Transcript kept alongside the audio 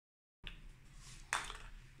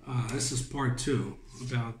This is part 2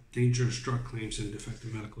 about dangerous drug claims and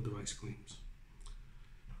defective medical device claims.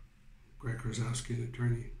 Gregory Krasovsky, an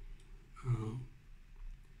attorney.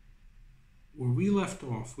 Where we left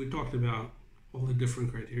off, we talked about all the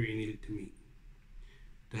different criteria needed to meet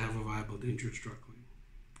to have a viable dangerous drug claim.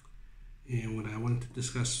 And what I wanted to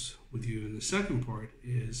discuss with you in the second part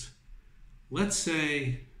is, let's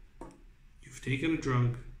say you've taken a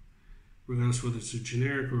drug, regardless of whether it's a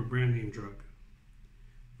generic or a brand name drug,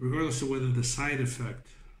 regardless of whether the side effect,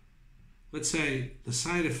 let's say the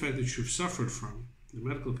side effect that you've suffered from, the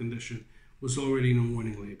medical condition, was already in a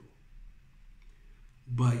warning label.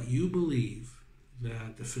 But you believe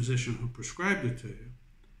that the physician who prescribed it to you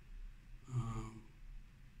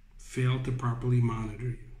failed to properly monitor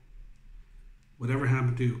you. Whatever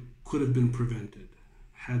happened to you could have been prevented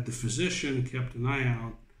had the physician kept an eye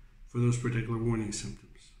out for those particular warning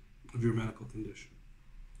symptoms of your medical condition.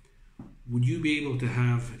 Would you be able to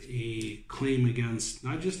have a claim against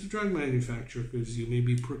not just the drug manufacturer, because you may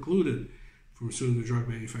be precluded from suing the drug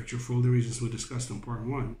manufacturer for all the reasons we discussed in part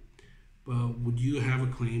 1, but would you have a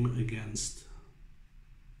claim against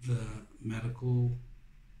the medical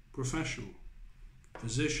professional,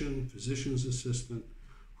 physician, physician's assistant,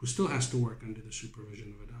 who still has to work under the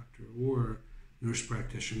supervision of a doctor, or nurse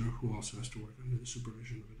practitioner who also has to work under the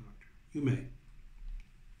supervision of a doctor? You may.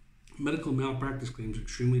 Medical malpractice claims are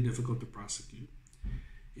extremely difficult to prosecute,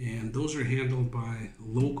 and those are handled by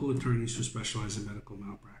local attorneys who specialize in medical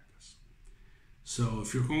malpractice. So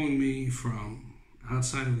if you're calling me from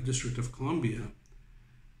outside of the District of Columbia,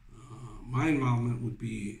 my involvement would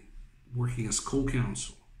be working as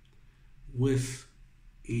co-counsel with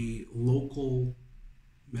a local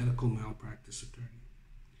medical malpractice attorney.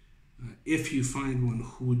 If you find one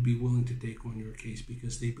who would be willing to take on your case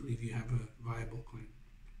because they believe you have a viable claim.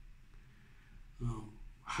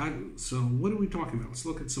 So what are we talking about? Let's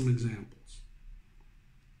look at some examples.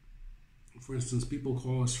 For instance, people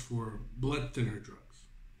call us for blood thinner drugs,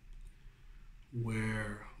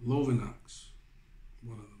 where Lovenox,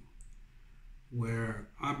 one of them, where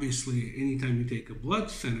obviously anytime you take a blood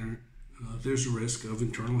thinner, there's a risk of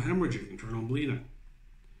internal hemorrhaging, internal bleeding.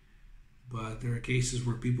 But there are cases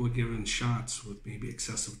where people are given shots with maybe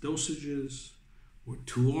excessive dosages, or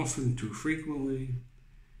too often, too frequently,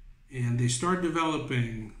 and they start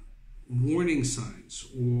developing warning signs,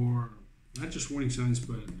 or not just warning signs,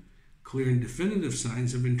 but clear and definitive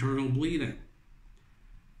signs of internal bleeding.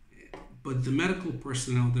 But the medical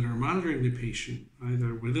personnel that are monitoring the patient,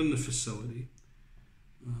 either within the facility,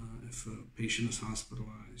 if a patient is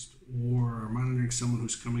hospitalized, or monitoring someone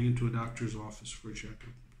who's coming into a doctor's office for a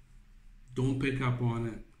checkup, don't pick up on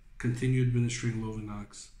it, continue administering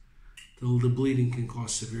Lovenox till the bleeding can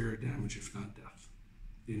cause severe damage, if not death,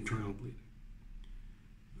 the internal bleeding.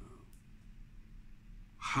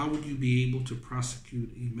 How would you be able to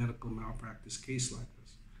prosecute a medical malpractice case like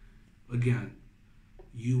this? Again,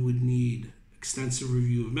 you would need extensive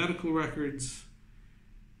review of medical records.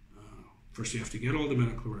 First, you have to get all the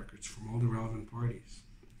medical records from all the relevant parties,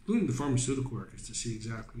 including the pharmaceutical records, to see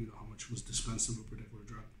exactly how much was dispensed of a particular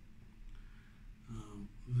drug.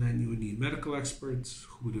 Then you would need medical experts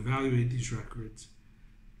who would evaluate these records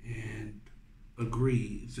and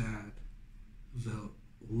agree that the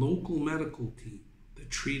local medical team that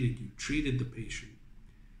treated you, treated the patient,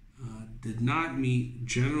 did not meet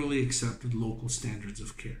generally accepted local standards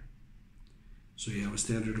of care. So you have a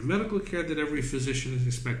standard of medical care that every physician is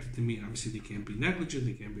expected to meet. Obviously, they can't be negligent,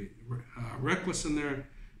 they can't be reckless in their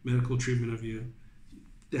medical treatment of you.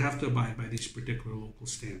 They have to abide by these particular local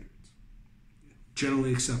standards,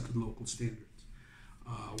 generally accepted local standards.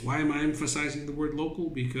 Why am I emphasizing the word local?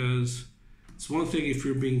 Because it's one thing if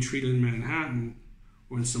you're being treated in Manhattan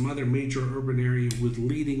or in some other major urban area with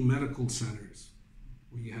leading medical centers,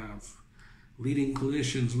 where you have leading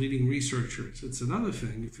clinicians, leading researchers. It's another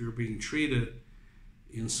thing if you're being treated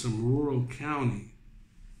in some rural county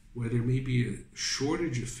where there may be a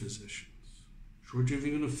shortage of physicians, shortage of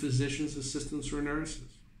even of physicians, assistants, or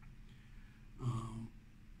nurses.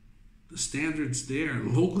 The standards there,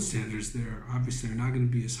 local standards there, obviously are not going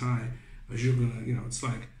to be as high as you're going to, it's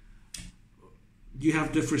like you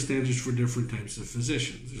have different standards for different types of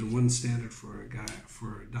physicians. There's one standard for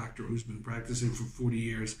a doctor who's been practicing for 40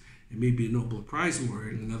 years and maybe a Nobel Prize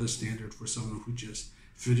laureate, and another standard for someone who just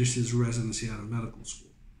finished his residency out of medical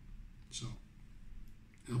school. So,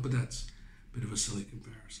 but that's a bit of a silly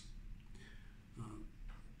comparison.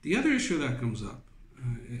 The other issue that comes up,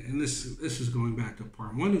 and this is going back to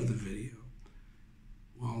part 1 of the video.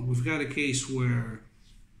 Well, we've got a case where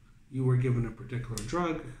you were given a particular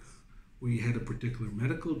drug, where you had a particular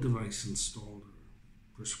medical device installed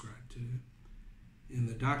or prescribed to you, and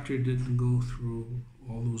the doctor didn't go through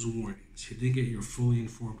all those warnings. He didn't get your fully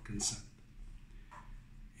informed consent.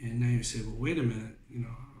 And now you say, well, wait a minute,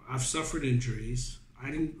 I've suffered injuries. I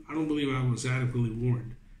don't believe I was adequately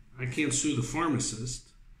warned. I can't sue the pharmacist.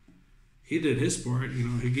 He did his part,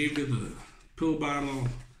 he gave you the pill bottle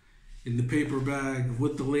in the paper bag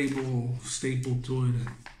with the label stapled to it,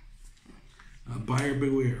 and buyer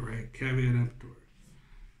beware, right? Caveat emptor.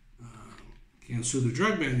 Can't sue the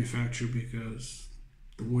drug manufacturer because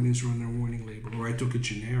the warnings are on their warning label, or I took a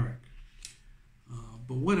generic.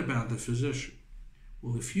 But what about the physician?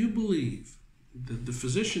 Well, if you believe that the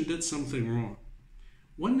physician did something wrong,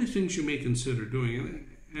 one of the things you may consider doing,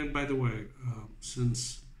 and by the way,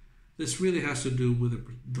 since this really has to do with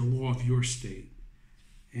the law of your state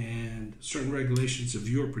and certain regulations of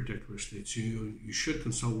your particular state, so you should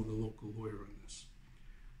consult with a local lawyer on this.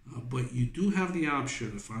 But you do have the option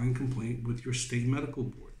of filing a complaint with your state medical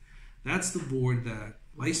board. That's the board that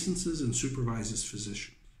licenses and supervises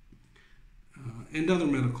physicians and other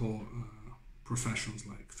medical professionals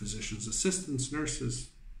like physicians' assistants, nurses.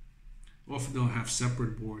 Often they'll have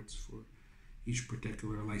separate boards for each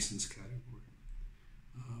particular license category.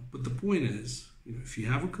 But the point is, if you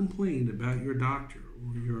have a complaint about your doctor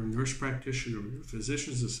or your nurse practitioner or your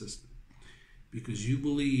physician's assistant because you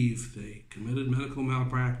believe they committed medical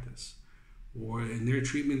malpractice or in their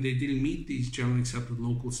treatment they didn't meet these generally accepted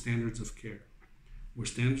local standards of care or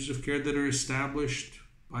standards of care that are established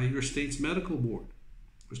by your state's medical board,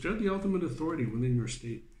 because they're the ultimate authority within your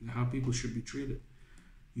state and how people should be treated,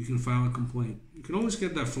 you can file a complaint. You can always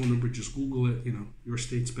get that phone number. Just Google it, your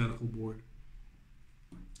state's medical board.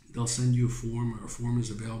 They'll send you a form, or a form is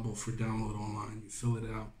available for download online. You fill it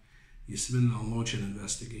out, you submit it, and I'll launch an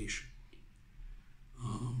investigation.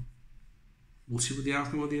 We'll see what the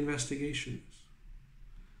outcome of the investigation is.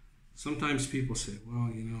 Sometimes people say, well,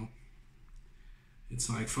 it's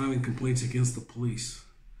like filing complaints against the police.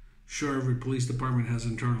 Sure, every police department has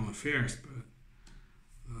internal affairs, but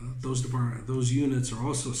those units are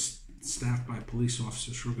also staffed by police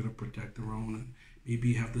officers who are going to protect their own, and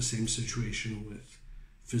maybe have the same situation with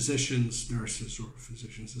physicians, nurses, or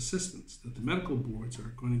physicians' assistants, that the medical boards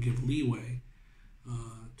are going to give leeway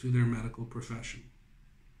to their medical profession.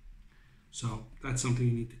 So that's something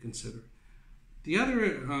you need to consider. The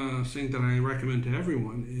other thing that I recommend to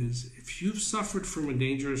everyone is if you've suffered from a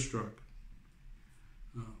dangerous drug,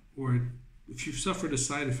 or if you've suffered a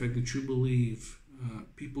side effect that you believe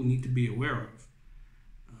people need to be aware of,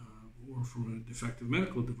 or from a defective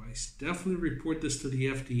medical device, definitely report this to the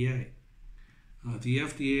FDA. The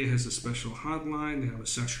FDA has a special hotline. They have a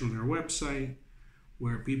section on their website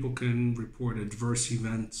where people can report adverse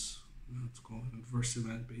events. It's called an adverse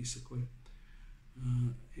event, basically.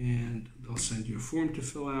 And they'll send you a form to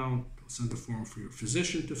fill out. They'll send a form for your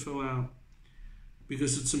physician to fill out,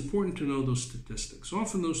 because it's important to know those statistics.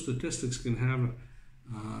 Often those statistics can have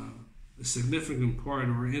a significant part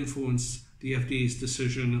or influence the FDA's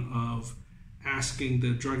decision of asking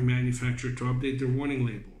the drug manufacturer to update their warning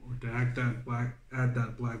label or to add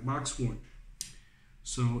that black box warning.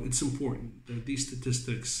 So it's important that these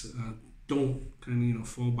statistics don't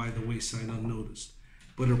fall by the wayside unnoticed,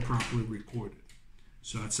 but are properly recorded.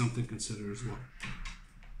 So that's something to consider as well.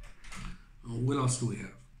 What else do we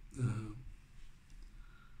have?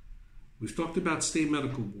 We've talked about state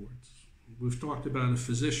medical boards. We've talked about a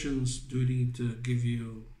physician's duty to give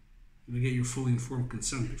you, get your fully informed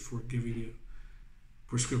consent before giving you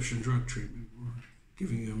prescription drug treatment or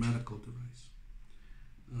giving you a medical device.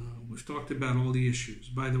 We've talked about all the issues.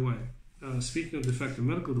 By the way, speaking of defective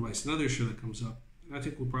medical device, another issue that comes up, and I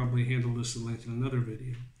think we'll probably handle this at length in another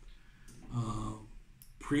video,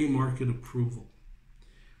 pre-market approval.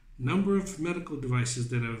 Number of medical devices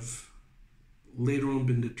that have later on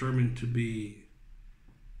been determined to be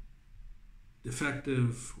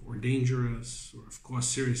defective or dangerous or have caused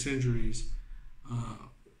serious injuries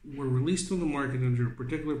were released on the market under a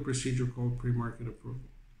particular procedure called pre-market approval.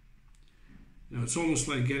 Now, it's almost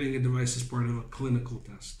like getting a device as part of a clinical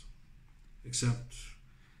test, except,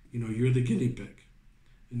 you're the guinea pig,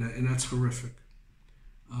 and that's horrific.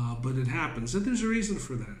 But it happens, and there's a reason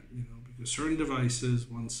for that, because certain devices,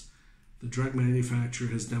 once the drug manufacturer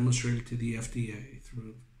has demonstrated to the FDA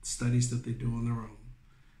through studies that they do on their own,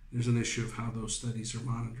 there's an issue of how those studies are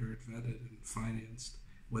monitored, vetted, and financed,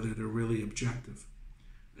 whether they're really objective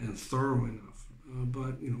and thorough enough.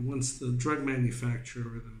 But once the drug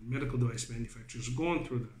manufacturer or the medical device manufacturers have gone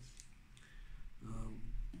through that,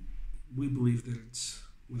 we believe that it's,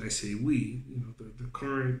 when I say we, the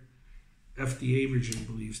current FDA regime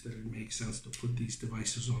believes that it makes sense to put these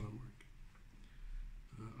devices on the market.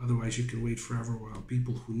 Otherwise, you can wait forever while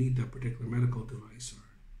people who need that particular medical device are,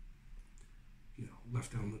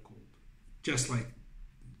 left out in the cold. Just like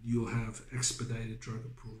you'll have expedited drug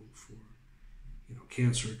approval for,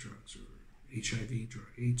 cancer drugs or HIV drug,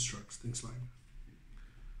 AIDS drugs, things like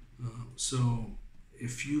that. So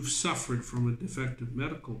if you've suffered from a defective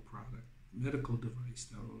medical device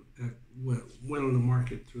that went on the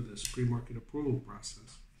market through this pre-market approval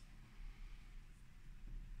process,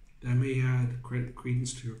 that may add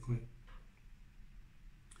credence to your claim.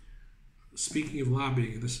 Speaking of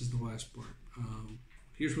lobbying, and this is the last part,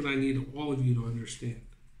 here's what I need all of you to understand.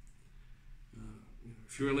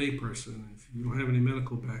 If you're a layperson, if you don't have any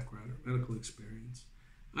medical background or medical experience,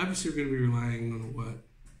 obviously you're going to be relying on what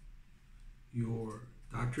your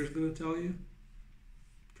doctor is going to tell you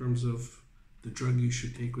in terms of the drug you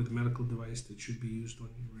should take with a medical device that should be used on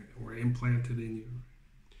you or implanted in you.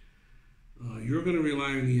 You're going to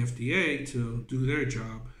rely on the FDA to do their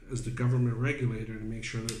job as the government regulator to make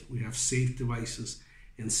sure that we have safe devices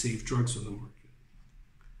and safe drugs on the market.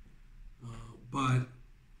 But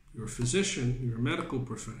your physician, your medical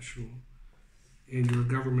professional, and your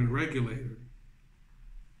government regulator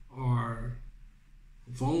are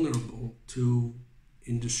vulnerable to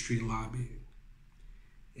industry lobbying.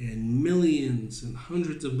 And millions and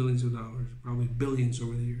hundreds of millions of dollars, probably billions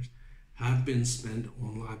over the years, have been spent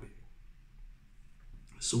on lobbying.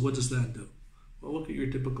 So what does that do? Well, look at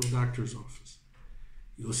your typical doctor's office.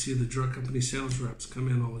 You'll see the drug company sales reps come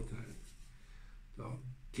in all the time. They'll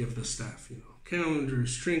give the staff,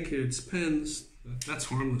 calendars, trinkets, pens. That's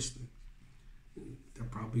harmless things. They're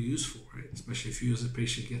probably useful, right? Especially if you as a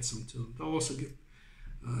patient get some too. They'll also give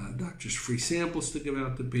doctors free samples to give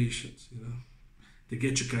out to patients, to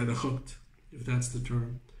get you kind of hooked, if that's the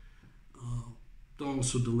term. They'll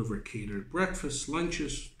also deliver catered breakfasts,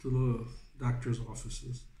 lunches to the doctor's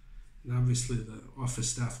offices. And obviously the office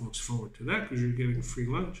staff looks forward to that because you're getting a free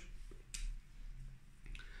lunch.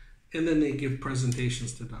 And then they give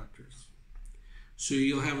presentations to doctors. So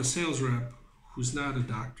you'll have a sales rep who's not a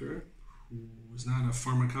doctor, who is not a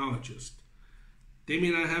pharmacologist. They may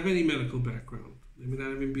not have any medical background. They may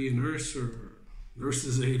not even be a nurse or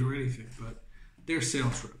nurse's aide or anything, but they're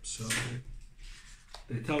sales reps. So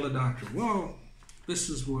they tell the doctor, well, this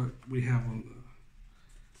is what we have on the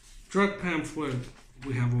drug pamphlet.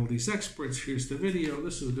 We have all these experts. Here's the video.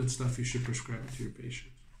 This is the good stuff you should prescribe to your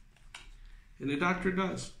patients. And the doctor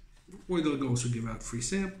does. Or they'll also give out free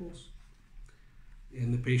samples.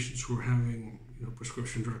 And the patients who are having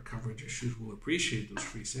prescription drug coverage issues will appreciate those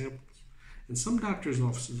free samples. And some doctors'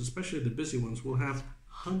 offices, especially the busy ones, will have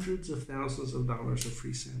hundreds of thousands of dollars of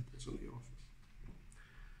free samples in the office.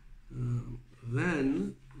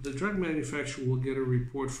 Then the drug manufacturer will get a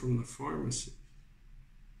report from the pharmacy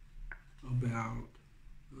about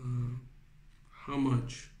how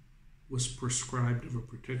much was prescribed of a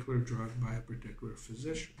particular drug by a particular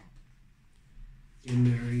physician in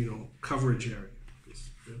their coverage area.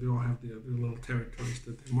 They all have their little territories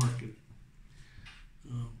that they market.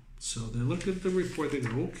 So they look at the report, they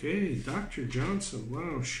go, okay, Dr. Johnson,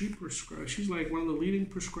 wow, she's like one of the leading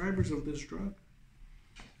prescribers of this drug.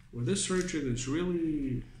 Well, this surgeon is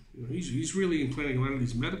really, he's really implanting a lot of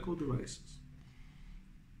these medical devices.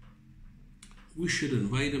 We should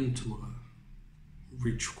invite him to a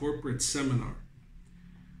rich corporate seminar.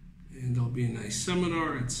 And there'll be a nice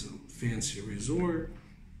seminar at some fancy resort,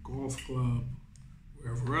 golf club,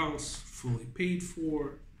 wherever else, fully paid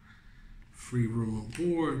for, free room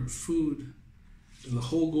and board, food. And the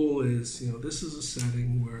whole goal is, this is a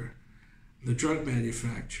setting where the drug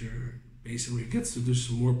manufacturer basically gets to do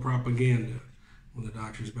some more propaganda on the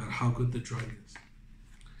doctors about how good the drug is.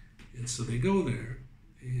 And so they go there,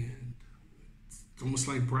 and it's almost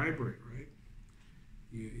like bribery, right?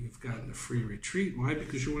 You've gotten a free retreat. Why?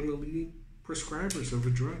 Because you're one of the leading prescribers of a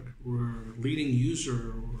drug or leading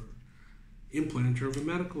user or implanter of a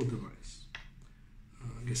medical device.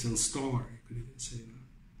 I guess installer, you could even say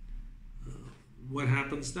that. What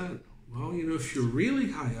happens then? Well, if you're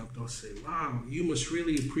really high up, they'll say, wow, you must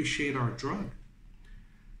really appreciate our drug.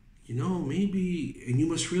 Maybe, and you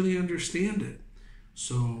must really understand it.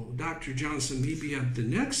 So, Dr. Johnson, maybe at the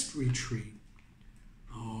next retreat,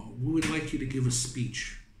 we would like you to give a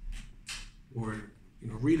speech or,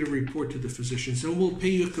 read a report to the physicians, and we'll pay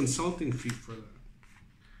you a consulting fee for that.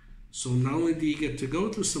 So not only do you get to go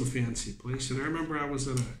to some fancy place, and I remember I was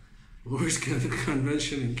at a lawyers'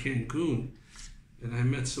 convention in Cancun, and I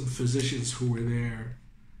met some physicians who were there,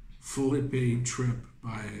 fully paid trip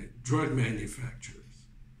by drug manufacturers.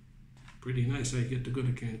 Pretty nice. I get to go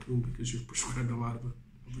to Cancun because you've prescribed a lot of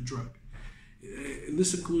a drug. And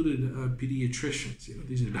this included pediatricians.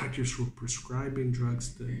 These are doctors who are prescribing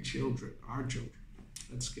drugs to children, our children.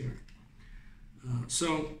 That's scary.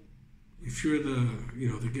 So if you're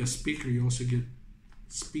the guest speaker, you also get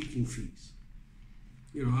speaking fees.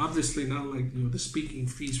 Obviously not like the speaking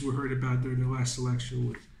fees we heard about during the last election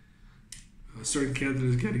with certain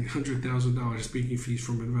candidates getting $100,000 speaking fees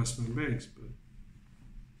from investment banks,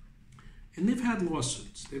 and they've had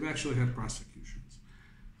lawsuits. They've actually had prosecutions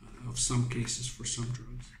of some cases for some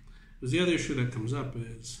drugs. Because the other issue that comes up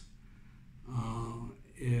is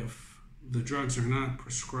if the drugs are not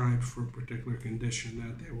prescribed for a particular condition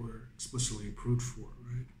that they were explicitly approved for,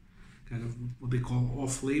 right? Kind of what they call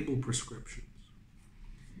off-label prescriptions.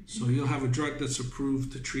 So you'll have a drug that's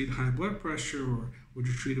approved to treat high blood pressure or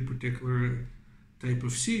to treat a particular type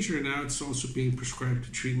of seizure. Now it's also being prescribed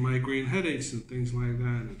to treat migraine headaches and things like that.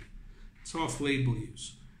 And it's off-label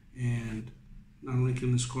use. And not only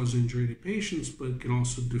can this cause injury to patients, but it can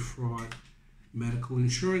also defraud medical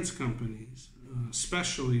insurance companies,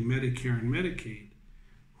 especially Medicare and Medicaid,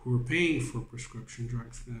 who are paying for prescription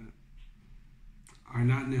drugs that are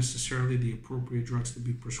not necessarily the appropriate drugs to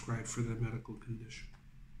be prescribed for their medical condition.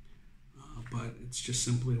 But it's just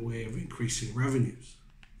simply a way of increasing revenues.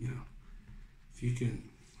 If you can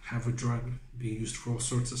have a drug being used for all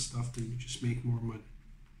sorts of stuff, then you just make more money.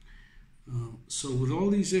 So with all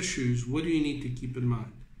these issues, what do you need to keep in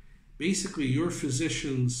mind? Basically, your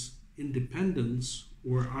physician's independence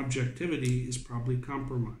or objectivity is probably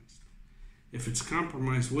compromised. If it's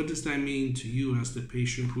compromised, what does that mean to you as the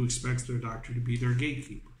patient who expects their doctor to be their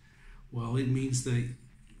gatekeeper? Well, it means that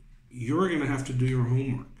you're going to have to do your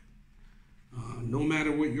homework. No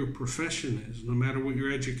matter what your profession is, no matter what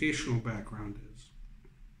your educational background is,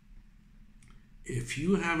 if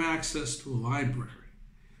you have access to a library,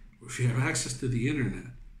 or if you have access to the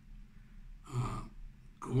internet,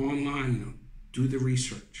 go online, do the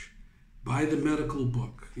research, buy the medical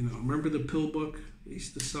book. Remember the pill book they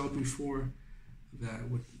used to sell before that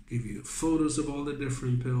would give you photos of all the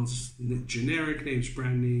different pills, generic names,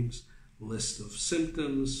 brand names, list of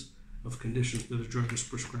symptoms, of conditions that a drug is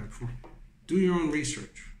prescribed for. Do your own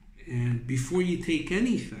research. And before you take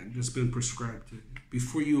anything that's been prescribed to you,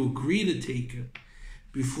 before you agree to take it,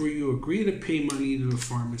 before you agree to pay money to the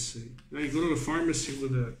pharmacy. Now you go to the pharmacy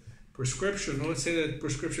with a prescription. Let's say that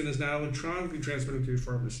prescription is now electronically transmitted to your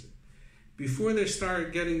pharmacy. Before they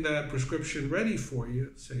start getting that prescription ready for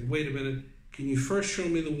you, say, wait a minute, can you first show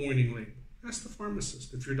me the warning label? Ask the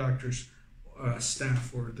pharmacist if your doctor's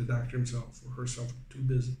staff or the doctor himself or herself are too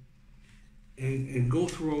busy. And go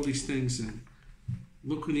through all these things and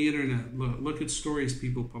look on the internet, look at stories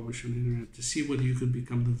people publish on the internet to see whether you could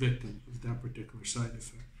become the victim of that particular side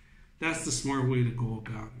effect. That's the smart way to go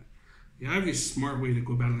about it. The obvious smart way to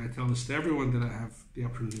go about it, and I tell this to everyone that I have the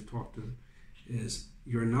opportunity to talk to, is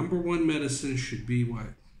your number one medicine should be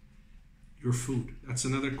what? Your food. That's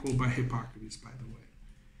another quote by Hippocrates, by the way,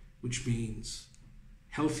 which means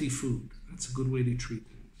healthy food. That's a good way to treat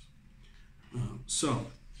things. So,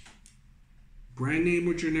 brand name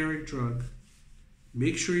or generic drug,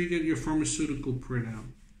 make sure you get your pharmaceutical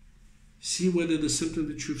printout. See whether the symptom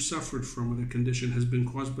that you've suffered from or the condition has been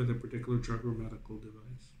caused by the particular drug or medical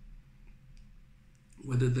device.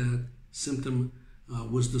 Whether that symptom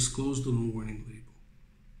was disclosed on the warning label.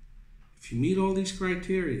 If you meet all these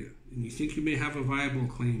criteria and you think you may have a viable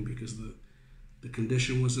claim because the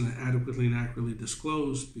condition wasn't adequately and accurately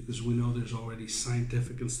disclosed, because we know there's already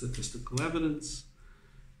scientific and statistical evidence,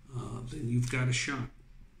 then you've got a shot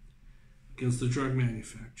against the drug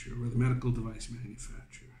manufacturer or the medical device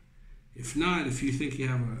manufacturer. If not, if you think you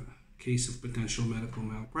have a case of potential medical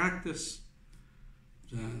malpractice,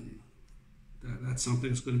 then that's something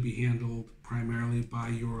that's going to be handled primarily by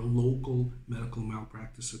your local medical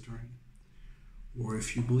malpractice attorney. Or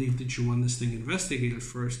if you believe that you want this thing investigated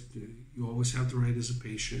first, you always have the right as a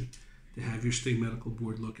patient to have your state medical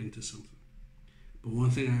board look into something. But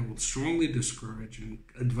one thing I will strongly discourage and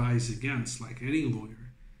advise against, like any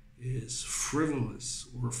lawyer, is frivolous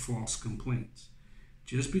or false complaints.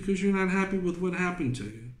 Just because you're not happy with what happened to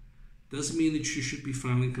you doesn't mean that you should be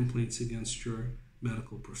filing complaints against your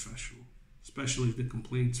medical professional, especially if the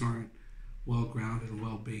complaints aren't well-grounded and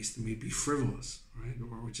well-based and may be frivolous, right,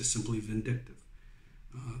 or just simply vindictive.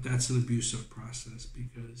 That's an abusive process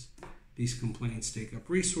because these complaints take up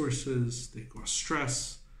resources, they cause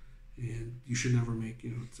stress, and you should never make,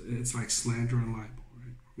 it's like slander and libel,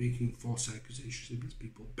 right? Making false accusations against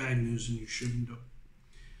people, bad news, and you shouldn't do it.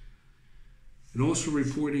 And also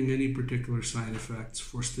reporting any particular side effects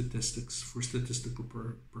for statistics, for statistical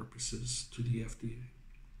purposes to the FDA.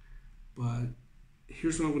 But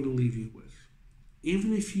here's what I'm going to leave you with.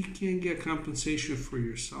 even if you can't get compensation for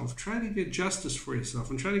yourself, try to get justice for yourself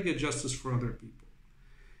and try to get justice for other people.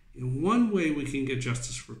 And one way we can get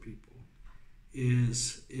justice for people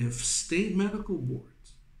is if state medical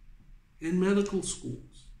boards and medical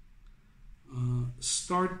schools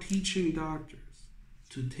start teaching doctors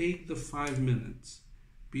to take the 5 minutes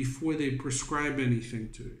before they prescribe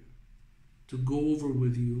anything to you, to go over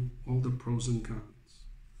with you all the pros and cons,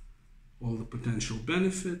 all the potential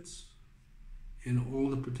benefits, and all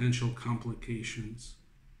the potential complications,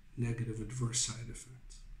 negative adverse side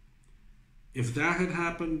effects. If that had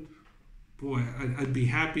happened, boy, I'd be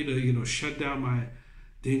happy to, shut down my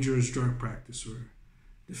dangerous drug practice or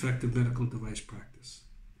defective medical device practice.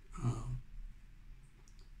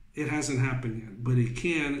 It hasn't happened yet, but it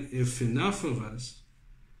can if enough of us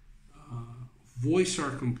voice our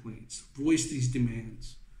complaints, voice these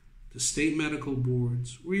demands to state medical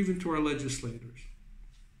boards or even to our legislators.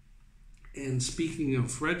 And speaking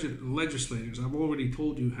of legislators, I've already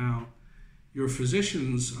told you how your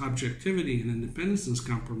physician's objectivity and independence is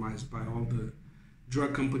compromised by all the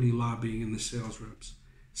drug company lobbying and the sales reps.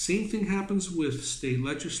 Same thing happens with state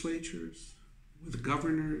legislatures, with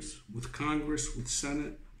governors, with Congress, with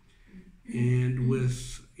Senate, and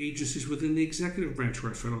with agencies within the executive branch of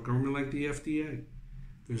our federal government like the FDA.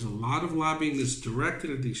 There's a lot of lobbying that's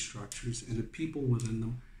directed at these structures and the people within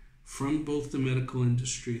them from both the medical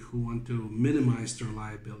industry who want to minimize their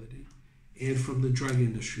liability and from the drug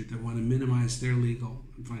industry that want to minimize their legal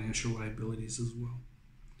and financial liabilities as well.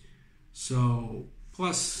 So,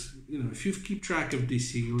 plus, if you keep track of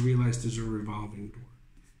DC, you'll realize there's a revolving door.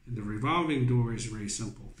 And the revolving door is very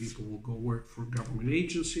simple. People will go work for a government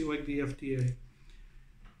agency like the FDA,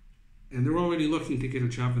 and they're already looking to get a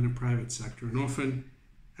job in the private sector, and often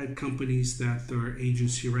at companies that their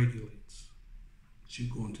agency regulates. So you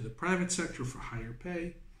go into the private sector for higher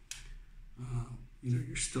pay.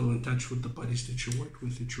 You're still in touch with the buddies that you worked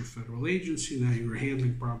with at your federal agency. Now you're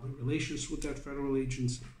handling probably relations with that federal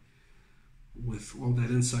agency, with all that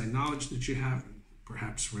inside knowledge that you have, and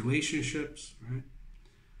perhaps relationships, right?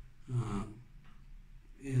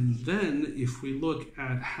 And then if we look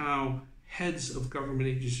at how heads of government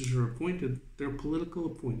agencies are appointed, they're political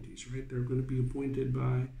appointees, right? They're going to be appointed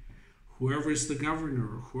by whoever is the governor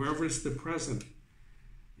or whoever is the president.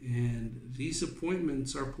 And these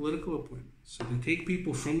appointments are political appointments. So they take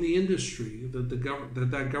people from the industry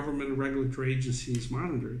that government and regulatory agency is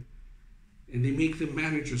monitored, and they make them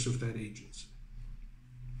managers of that agency.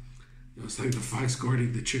 It's like the fox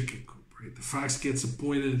guarding the chicken coop, right? The fox gets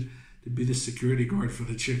appointed to be the security guard for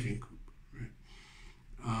the chicken coop, right?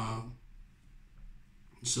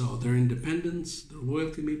 So their independence, their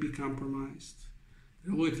loyalty may be compromised.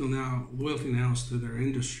 Their loyalty now is to their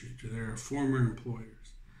industry, to their former employers.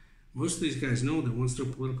 Most of these guys know that once their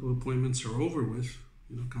political appointments are over with,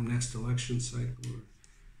 come next election cycle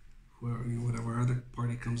or whatever other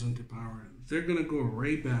party comes into power, they're going to go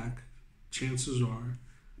right back, chances are,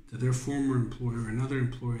 to their former employer, another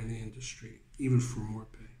employer in the industry, even for more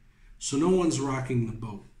pay. So no one's rocking the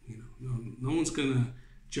boat. No one's going to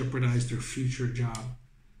jeopardize their future job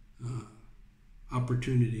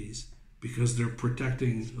opportunities because they're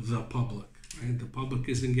protecting the public. Right? The public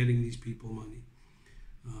isn't getting these people money.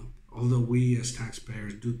 Although we as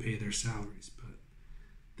taxpayers do pay their salaries, but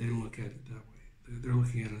they don't look at it that way. They're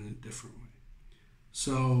looking at it in a different way.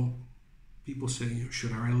 So people say,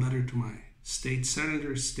 should I write a letter to my state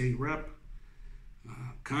senator, state rep,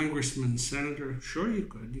 congressman, senator? Sure, you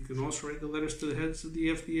could. You can also write the letters to the heads of the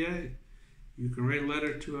FDA. You can write a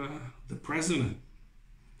letter to the president.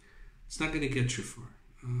 It's not going to get you far.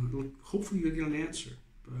 Hopefully you'll get an answer,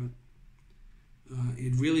 but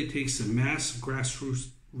it really takes a massive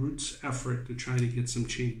grassroots effort to try to get some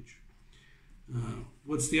change.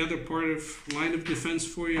 What's the other part of line of defense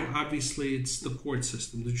for you? Obviously, it's the court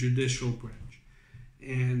system, the judicial branch.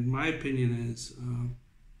 And my opinion is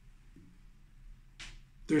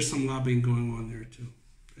there's some lobbying going on there too.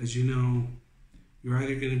 As you know, you're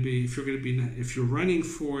either going to be, if you're running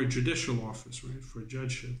for a judicial office, right, for a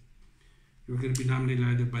judgeship, you're going to be nominated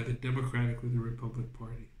either by the Democratic or the Republican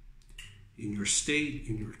Party. In your state,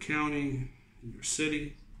 in your county, in your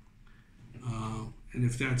city. And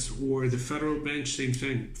if that's, or the federal bench, same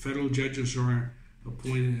thing. Federal judges are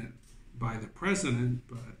appointed by the president,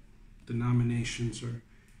 but the nominations are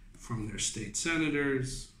from their state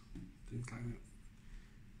senators, things like that.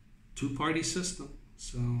 Two-party system.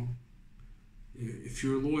 So if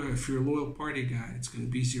you're a loyal party guy, it's going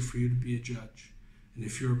to be easier for you to be a judge. And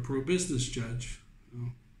if you're a pro-business judge,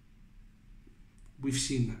 we've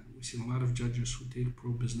seen that. We've seen a lot of judges who take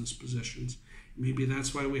pro-business positions. Maybe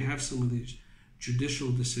that's why we have some of these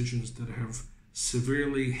judicial decisions that have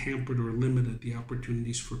severely hampered or limited the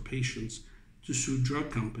opportunities for patients to sue drug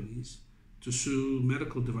companies, to sue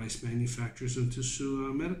medical device manufacturers, and to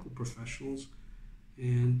sue medical professionals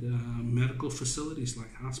and medical facilities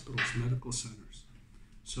like hospitals, medical centers.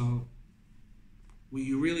 So what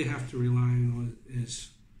you really have to rely on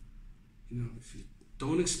is, if you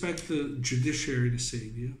don't expect the judiciary to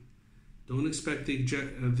save you, don't expect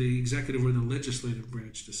the executive or the legislative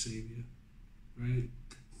branch to save you, right?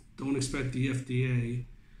 Don't expect the FDA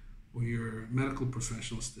or your medical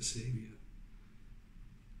professionals to save you.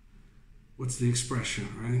 What's the expression,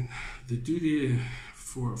 right? The duty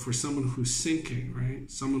for someone who's sinking, right?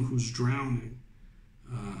 Someone who's drowning,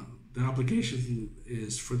 the obligation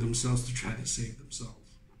is for themselves to try to save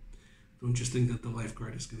themselves. Don't just think that the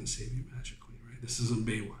lifeguard is going to save you magically, right? This isn't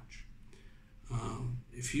Baywatch.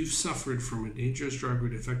 If you've suffered from a dangerous drug or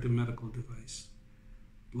defective medical device,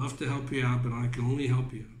 I'd love to help you out, but I can only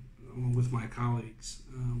help you, along with my colleagues,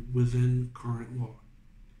 within current law.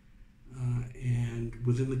 And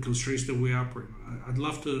within the constraints that we operate on. I'd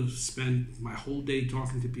love to spend my whole day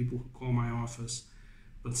talking to people who call my office,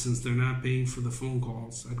 but since they're not paying for the phone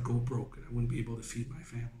calls, I'd go broke and I wouldn't be able to feed my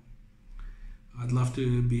family. I'd love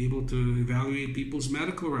to be able to evaluate people's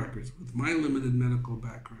medical records with my limited medical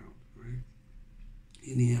background, right,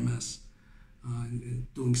 in EMS,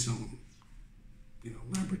 and doing some,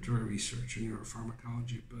 laboratory research in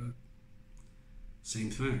neuropharmacology, but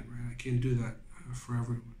same thing, right? I can't do that for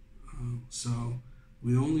everyone. So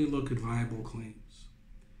we only look at viable claims.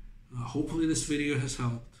 Hopefully this video has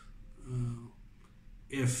helped.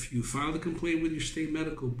 If you filed a complaint with your state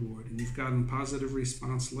medical board and you've gotten a positive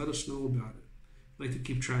response, let us know about it. I'd like to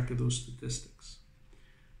keep track of those statistics.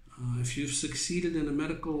 If you've succeeded in a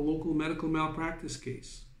local medical malpractice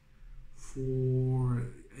case for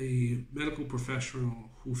a medical professional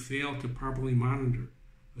who failed to properly monitor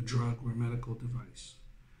a drug or medical device,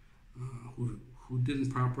 who didn't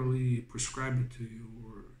properly prescribe it to you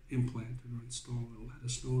or implant it or install it, let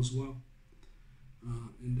us know as well.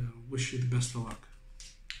 And wish you the best of luck.